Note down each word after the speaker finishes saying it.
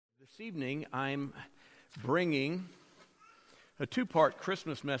This evening, I'm bringing a two-part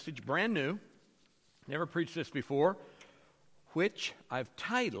Christmas message, brand new, never preached this before, which I've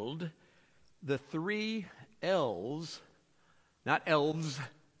titled The Three L's, not elves.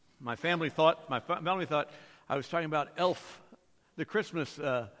 My family thought I was talking about Elf, the Christmas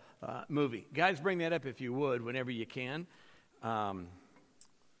movie. Guys, bring that up if you would, whenever you can.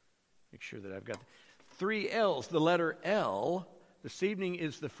 Make sure that I've got three L's. The letter L. This evening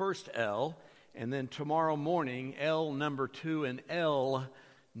is the first L, and then tomorrow morning, L number 2 and L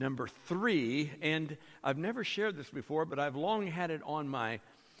number 3. And I've never shared this before, but I've long had it on my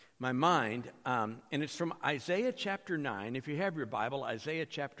mind, and it's from Isaiah chapter 9. If you have your Bible, Isaiah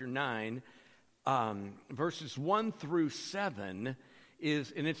chapter 9, verses 1 through 7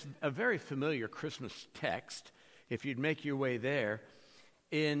 and it's a very familiar Christmas text, if you'd make your way there.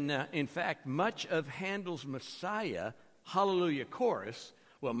 In fact, much of Handel's Messiah Hallelujah chorus,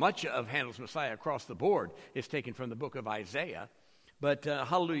 well, much of Handel's Messiah across the board is taken from the book of Isaiah, but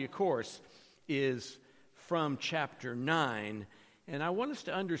Hallelujah chorus is from chapter 9, and I want us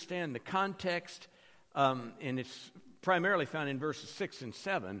to understand the context, and it's primarily found in verses 6 and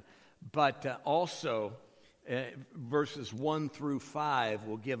 7, but also verses 1 through 5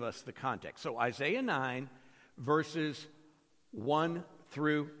 will give us the context. So Isaiah 9, verses 1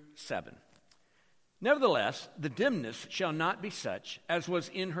 through 7. Nevertheless, the dimness shall not be such as was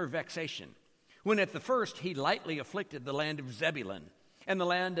in her vexation, when at the first he lightly afflicted the land of Zebulun and the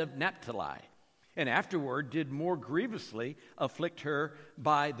land of Naphtali, and afterward did more grievously afflict her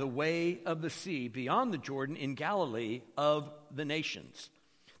by the way of the sea beyond the Jordan in Galilee of the nations.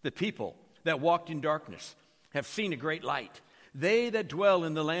 The people that walked in darkness have seen a great light. They that dwell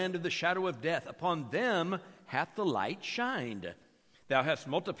in the land of the shadow of death, upon them hath the light shined. Thou hast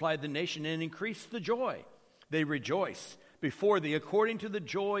multiplied the nation and increased the joy. They rejoice before thee according to the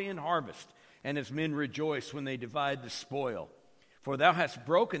joy in harvest, and as men rejoice when they divide the spoil. For thou hast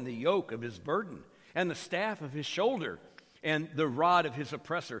broken the yoke of his burden, and the staff of his shoulder, and the rod of his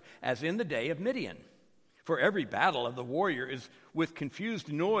oppressor, as in the day of Midian. For every battle of the warrior is with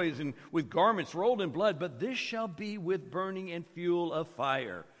confused noise and with garments rolled in blood, but this shall be with burning and fuel of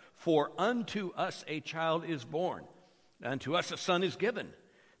fire. For unto us a child is born. Unto us a son is given.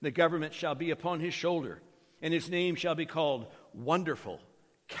 The government shall be upon his shoulder, and his name shall be called Wonderful,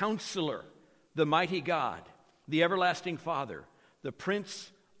 Counselor, the Mighty God, the Everlasting Father, the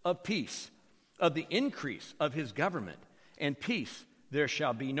Prince of Peace. Of the increase of his government and peace there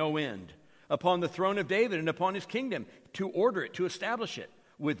shall be no end. Upon the throne of David and upon his kingdom, to order it, to establish it,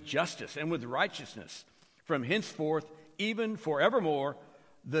 with justice and with righteousness. From henceforth, even forevermore,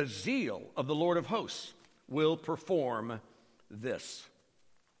 the zeal of the Lord of hosts will perform this.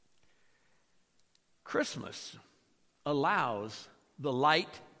 Christmas allows the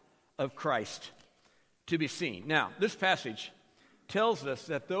light of Christ to be seen. Now, this passage tells us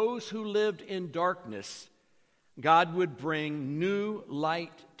that those who lived in darkness, God would bring new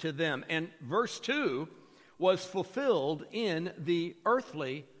light to them. And verse 2 was fulfilled in the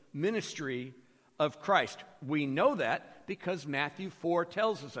earthly ministry of Christ. We know that because Matthew 4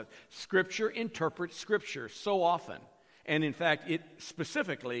 tells us that. Scripture interprets Scripture so often. And in fact, it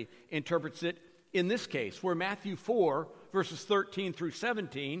specifically interprets it in this case, where Matthew 4, verses 13 through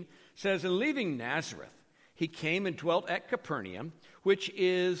 17, says, "And leaving Nazareth, he came and dwelt at Capernaum, which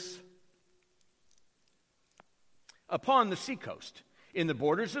is upon the seacoast, in the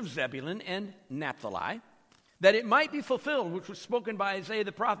borders of Zebulun and Naphtali, that it might be fulfilled, which was spoken by Isaiah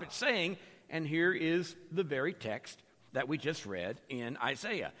the prophet, saying," and here is the very text that we just read in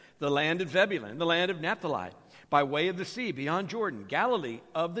Isaiah, "The land of Zebulun, the land of Naphtali, by way of the sea, beyond Jordan, Galilee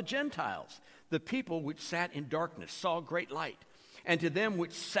of the Gentiles. The people which sat in darkness saw great light, and to them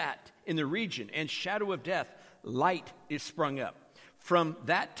which sat in the region and shadow of death, light is sprung up." From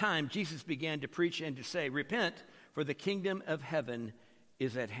that time, Jesus began to preach and to say, "Repent, for the kingdom of heaven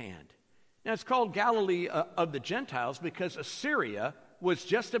is at hand." Now, it's called Galilee of the Gentiles because Assyria was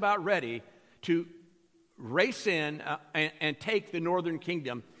just about ready to race in and take the northern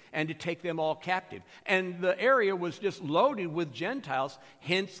kingdom and to take them all captive. And the area was just loaded with Gentiles,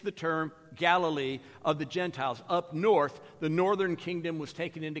 hence the term Galilee of the Gentiles. Up north, the northern kingdom was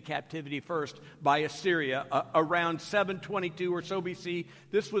taken into captivity first by Assyria around 722 or so BC.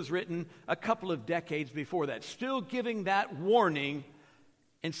 This was written a couple of decades before that, still giving that warning.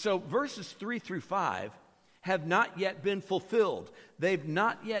 And so verses 3 through 5 have not yet been fulfilled. They've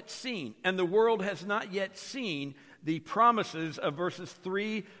not yet seen, and the world has not yet seen the promises of verses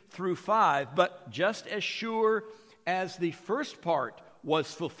 3 through 5. But just as sure as the first part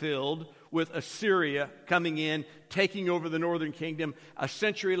was fulfilled with Assyria coming in, taking over the northern kingdom. A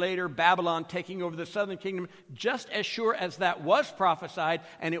century later, Babylon taking over the southern kingdom. Just as sure as that was prophesied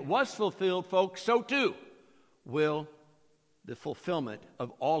and it was fulfilled, folks, so too will the fulfillment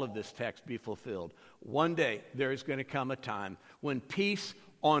of all of this text be fulfilled. One day there is going to come a time when peace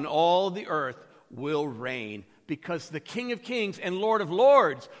on all the earth will reign, because the King of Kings and Lord of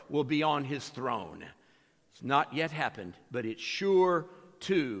Lords will be on his throne. It's not yet happened, but it's sure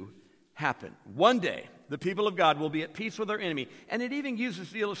to happen. One day, the people of God will be at peace with their enemy. And it even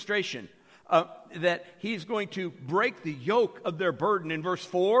uses the illustration that he's going to break the yoke of their burden in verse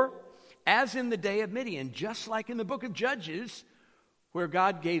 4, as in the day of Midian, just like in the book of Judges, where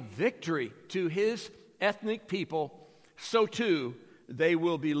God gave victory to his ethnic people, so too they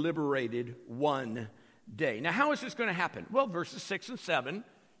will be liberated one day. Now, how is this going to happen? Well, verses 6 and 7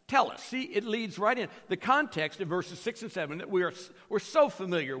 tell us. See, it leads right in. The context of verses 6 and 7, that we're so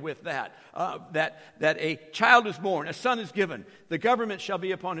familiar with that a child is born, a son is given, the government shall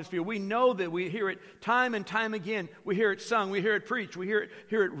be upon his field. We know that. We hear it time and time again. We hear it sung, we hear it preached, we hear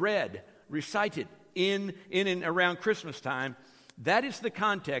it read, recited in and around Christmas time. That is the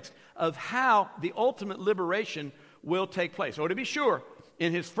context of how the ultimate liberation will take place. So to be sure,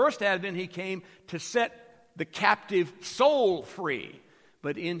 in his first advent, he came to set the captive soul free.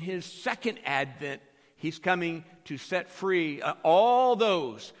 But in his second advent, he's coming to set free all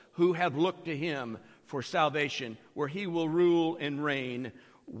those who have looked to him for salvation, where he will rule and reign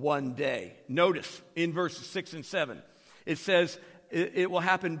one day. Notice in verses 6 and 7, it says it will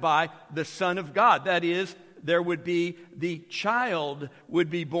happen by the Son of God. That is, there would be the child would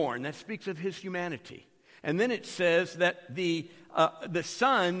be born. That speaks of his humanity. And then it says that the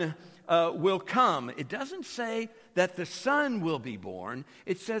Son will come. It doesn't say that the Son will be born.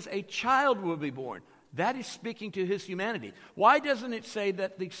 It says a child will be born. That is speaking to his humanity. Why doesn't it say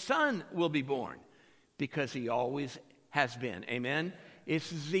that the Son will be born? Because he always has been. Amen? It's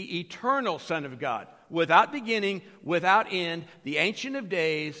the eternal Son of God, without beginning, without end, the Ancient of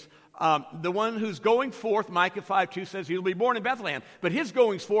Days, the one who's going forth. Micah 5:2 says he'll be born in Bethlehem, but his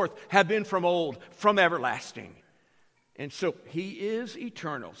goings forth have been from old, from everlasting. And so he is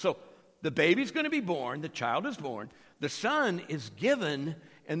eternal. So the baby's going to be born, the child is born, the Son is given,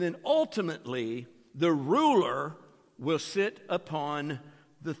 and then ultimately the ruler will sit upon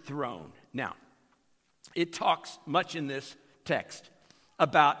the throne. Now, it talks much in this text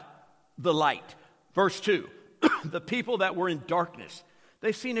about the light. Verse 2, the people that were in darkness,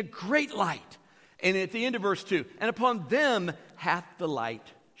 they've seen a great light. And at the end of verse 2, and upon them hath the light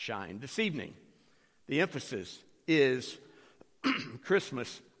shined. This evening, the emphasis is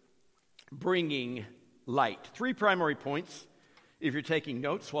Christmas bringing light. 3 primary points, if you're taking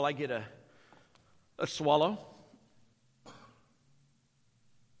notes, while I get a swallow.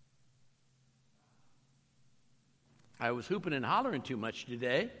 I was hooping and hollering too much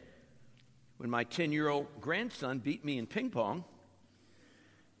today when my 10-year-old grandson beat me in ping pong,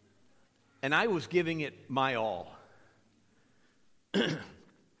 and I was giving it my all.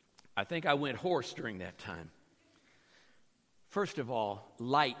 I think I went hoarse during that time. First of all,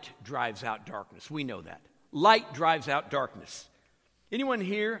 light drives out darkness. We know that. Light drives out darkness. Anyone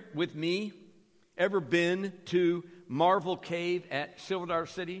here with me ever been to Marvel Cave at Silver Dollar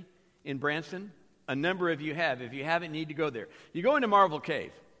City in Branson? A number of you have. If you haven't, you need to go there. You go into Marvel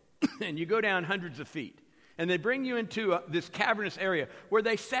Cave, and you go down hundreds of feet, and they bring you into this cavernous area where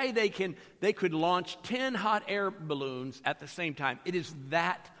they say they could launch 10 hot air balloons at the same time. It is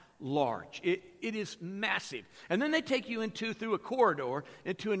that large. It is massive. And then they take you through a corridor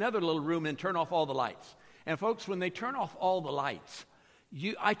into another little room and turn off all the lights. And folks, when they turn off all the lights,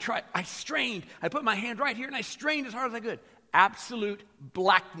 I strained. I put my hand right here and I strained as hard as I could. Absolute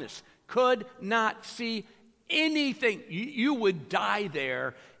blackness. Could not see anything. You would die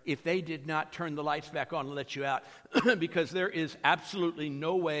there if they did not turn the lights back on and let you out, because there is absolutely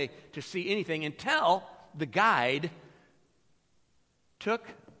no way to see anything until the guide took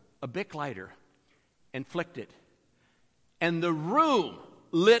a Bic lighter and flicked it, and the room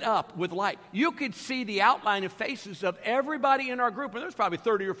lit up with light. You could see the outline of faces of everybody in our group, and there's probably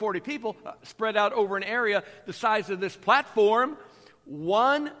 30 or 40 people spread out over an area the size of this platform.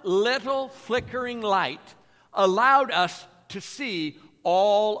 One little flickering light allowed us to see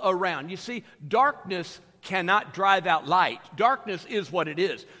all around. You see, darkness cannot drive out light. Darkness is what it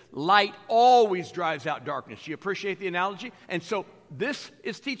is. Light always drives out darkness. You appreciate the analogy? And so this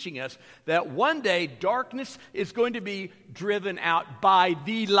is teaching us that one day darkness is going to be driven out by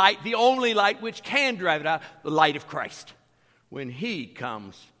the light, the only light which can drive it out, the light of Christ, when he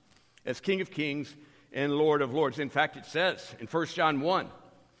comes as King of Kings and Lord of Lords. In fact, it says in 1 John 1,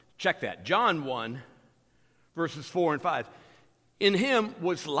 Check that. John 1, verses 4 and 5. In him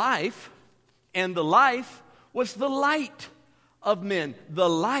was life, and the life was the light of men. The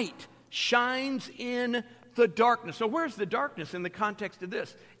light shines in the darkness. So where's the darkness in the context of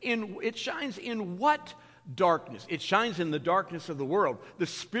this? It shines in what darkness? It shines in the darkness of the world, the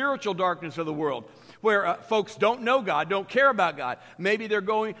spiritual darkness of the world, where folks don't know God, don't care about God. Maybe they're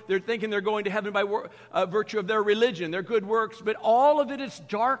thinking they're going to heaven by virtue of their religion, their good works, but all of it is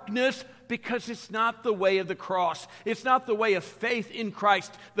darkness because it's not the way of the cross. It's not the way of faith in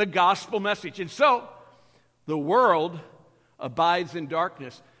Christ, the gospel message. And so the world abides in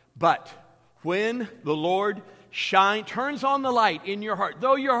darkness, but when the Lord turns on the light in your heart,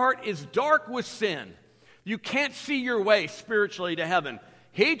 though your heart is dark with sin, you can't see your way spiritually to heaven,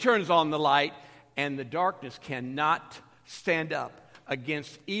 He turns on the light, and the darkness cannot stand up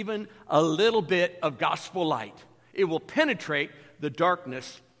against even a little bit of gospel light. It will penetrate the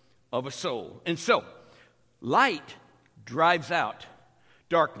darkness of a soul. And so, light drives out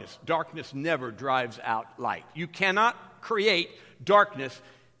darkness. Darkness never drives out light. You cannot create darkness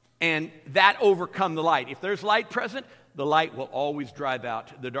and that overcome the light. If there's light present, the light will always drive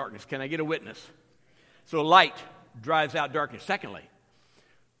out the darkness. Can I get a witness? So light drives out darkness. Secondly,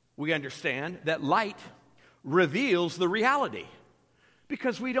 we understand that light reveals the reality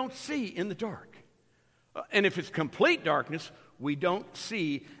because we don't see in the dark. And if it's complete darkness, we don't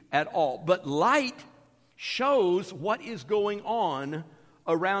see at all. But light shows what is going on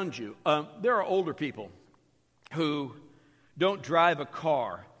around you. There are older people who don't drive a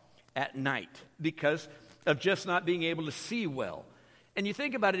car at night because of just not being able to see well. And you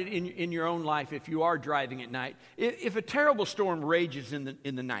think about it in your own life if you are driving at night. If a terrible storm rages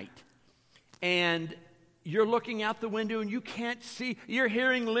in the night and you're looking out the window and you can't see, you're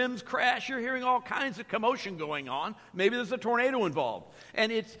hearing limbs crash, you're hearing all kinds of commotion going on. Maybe there's a tornado involved. And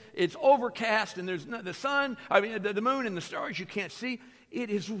it's overcast and there's the sun, the moon and the stars you can't see. It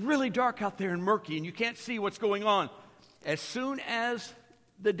is really dark out there and murky and you can't see what's going on. As soon as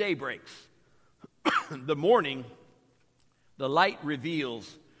the day breaks, the morning, the light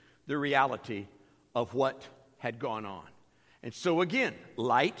reveals the reality of what had gone on. And so again,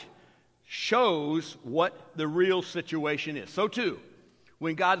 light shows what the real situation is. So too,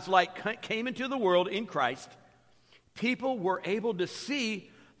 when God's light came into the world in Christ, people were able to see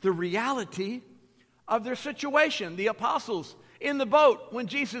the reality of their situation. The apostles in the boat, when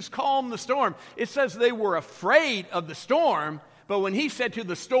Jesus calmed the storm, it says they were afraid of the storm, but when he said to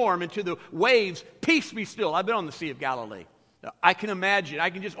the storm and to the waves, "Peace, be still." I've been on the Sea of Galilee. I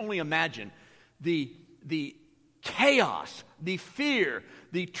can just only imagine the chaos, the fear,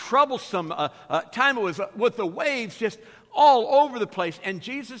 the troublesome time it was with the waves just all over the place. And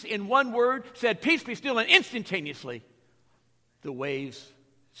Jesus, in one word, said, "Peace, be still," and instantaneously the waves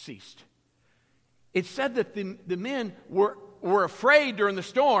ceased. It said that the men were afraid during the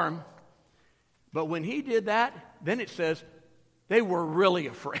storm, but when he did that, then it says they were really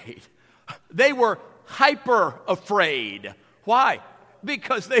afraid. They were hyper afraid. Why?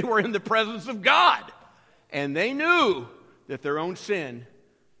 Because they were in the presence of God. And they knew that their own sin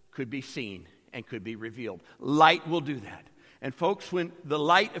could be seen and could be revealed. Light will do that. And folks, when the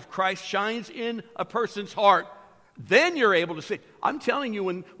light of Christ shines in a person's heart, then you're able to see. I'm telling you,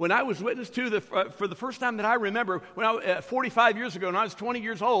 when I was witness to for the first time that I remember, 45 years ago, when I was 20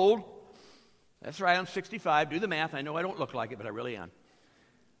 years old, that's right, I'm 65, do the math, I know I don't look like it, but I really am.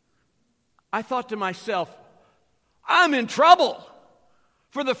 I thought to myself, I'm in trouble.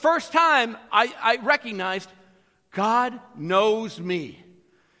 For the first time, I recognized God knows me.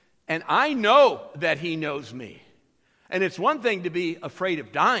 And I know that He knows me. And it's one thing to be afraid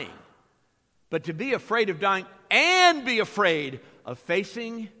of dying, but to be afraid of dying and be afraid of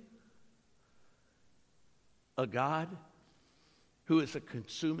facing a God who is a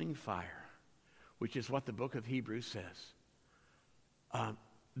consuming fire, which is what the book of Hebrews says.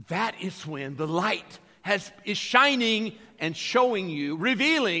 That is when the light is shining and showing you,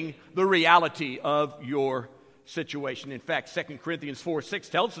 revealing the reality of your situation. In fact, 2 Corinthians 4:6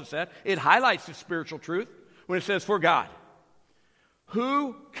 tells us that. It highlights the spiritual truth when it says, "For God,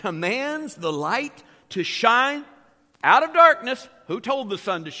 who commands the light to shine out of darkness," who told the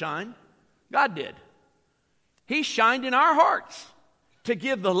sun to shine? God did. He shined in our hearts to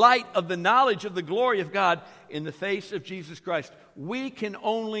give the light of the knowledge of the glory of God in the face of Jesus Christ. We can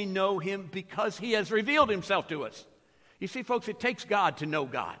only know Him because He has revealed Himself to us. You see, folks, it takes God to know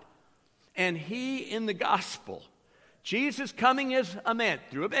God. And He, in the gospel, Jesus coming as a man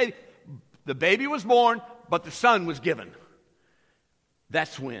through a baby. The baby was born, but the Son was given.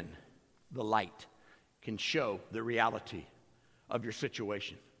 That's when the light can show the reality of your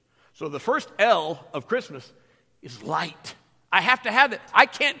situation. So the first L of Christmas is light. I have to have it. I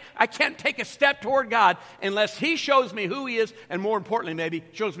can't take a step toward God unless he shows me who he is, and more importantly, maybe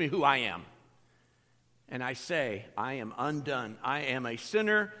shows me who I am. And I say, I am undone. I am a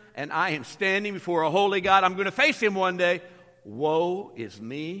sinner, and I am standing before a holy God. I'm going to face him one day. Woe is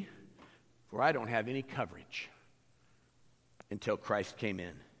me, for I don't have any coverage until Christ came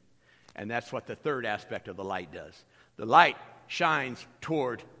in. And that's what the third aspect of the light does. The light shines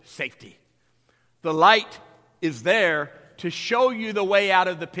toward safety. The light is there to show you the way out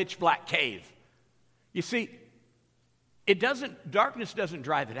of the pitch black cave. You see, darkness doesn't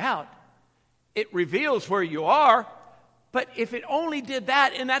drive it out. It reveals where you are, but if it only did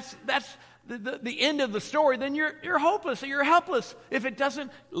that, and that's the end of the story, then you're hopeless, you're helpless if it doesn't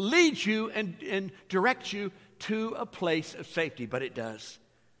lead you and direct you to a place of safety, but it does.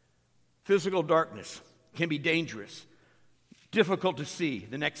 Physical darkness can be dangerous, difficult to see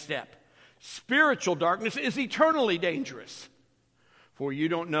the next step. Spiritual darkness is eternally dangerous, for you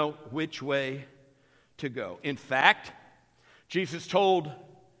don't know which way to go. In fact, Jesus told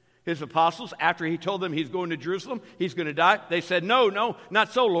his apostles, after he told them he's going to Jerusalem, he's going to die, they said, no,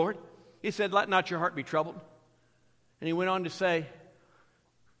 not so, Lord. He said, let not your heart be troubled. And he went on to say,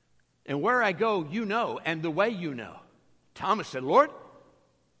 and where I go, you know, and the way you know. Thomas said, Lord,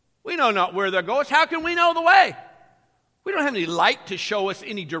 we know not where thou goest. How can we know the way? We don't have any light to show us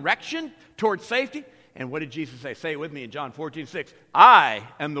any direction towards safety. And what did Jesus say? Say it with me in John 14:6. I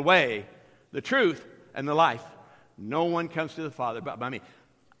am the way, the truth, and the life. No one comes to the Father but by me.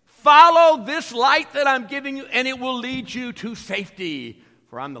 Follow this light that I'm giving you, and it will lead you to safety.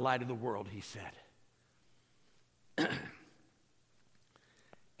 For I'm the light of the world, he said.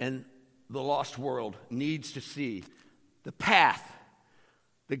 And the lost world needs to see the path,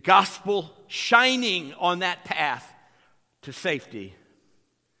 the gospel shining on that path to safety,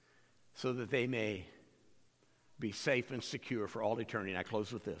 so that they may be safe and secure for all eternity. And I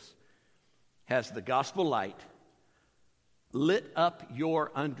close with this. Has the gospel light lit up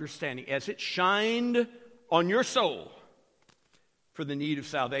your understanding as it shined on your soul for the need of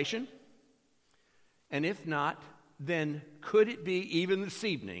salvation? And if not, then could it be even this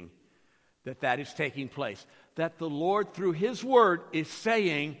evening that is taking place? That the Lord, through his word, is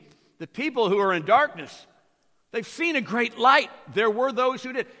saying, the people who are in darkness, they've seen a great light. There were those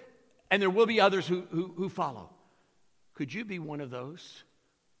who did, and there will be others who follow. Could you be one of those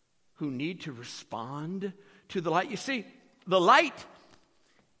who need to respond to the light? You see, the light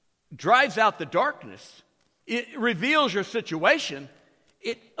drives out the darkness. It reveals your situation.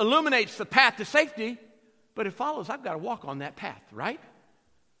 It illuminates the path to safety, but it follows. I've got to walk on that path, right?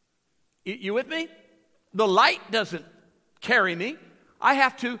 You with me? The light doesn't carry me. I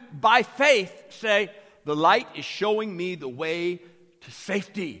have to, by faith, say, the light is showing me the way to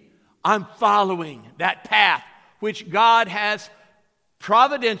safety. I'm following that path which God has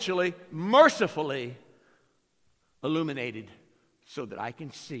providentially, mercifully illuminated so that I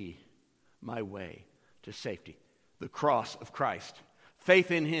can see my way to safety. The cross of Christ.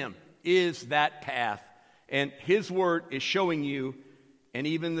 Faith in him is that path, and his word is showing you, and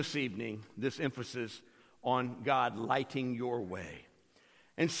even this evening, this emphasis on God lighting your way.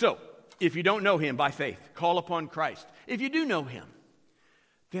 And so, if you don't know him by faith, call upon Christ. If you do know him,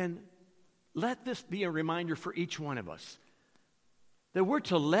 then let this be a reminder for each one of us that we're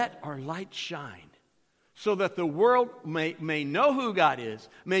to let our light shine so that the world may know who God is,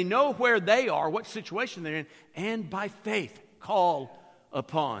 may know where they are, what situation they're in, and by faith call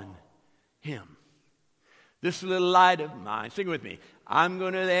upon him. This little light of mine, sing with me. I'm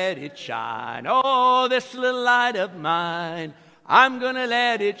going to let it shine. Oh, this little light of mine. I'm going to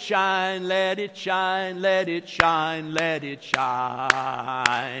let it shine, let it shine, let it shine, let it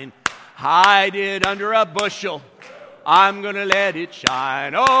shine. Hide it under a bushel. I'm going to let it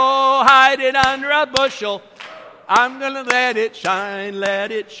shine. Oh, hide it under a bushel. I'm going to let it shine,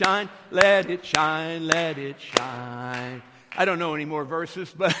 let it shine, let it shine, let it shine. I don't know any more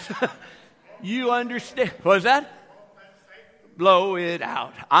verses, but you understand. What was that? Blow it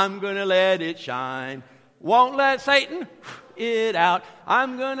out. I'm going to let it shine. Won't let Satan it out.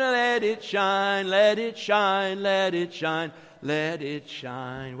 I'm going to let it shine, let it shine, let it shine, let it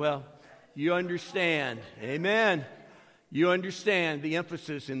shine. Well, you understand. Amen. You understand the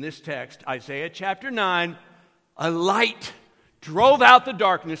emphasis in this text. Isaiah chapter 9, a light drove out the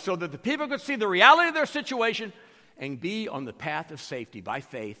darkness so that the people could see the reality of their situation and be on the path of safety by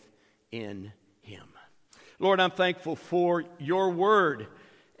faith in him. Lord, I'm thankful for your word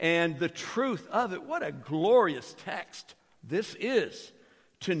and the truth of it. What a glorious text this is,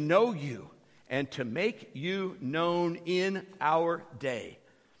 to know you and to make you known in our day.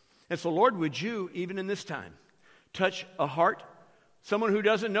 And so, Lord, would you, even in this time, touch a heart, someone who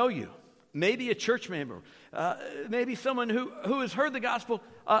doesn't know you, maybe a church member, maybe someone who has heard the gospel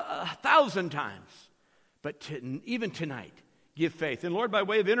 1,000 times, but even tonight, give faith. And Lord, by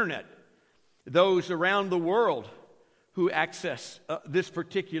way of internet, those around the world who access this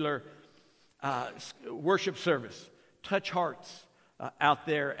particular worship service, touch hearts out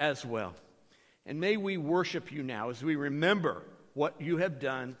there as well. And may we worship you now as we remember what you have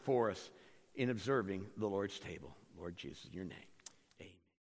done for us in observing the Lord's table. Lord Jesus, in your name.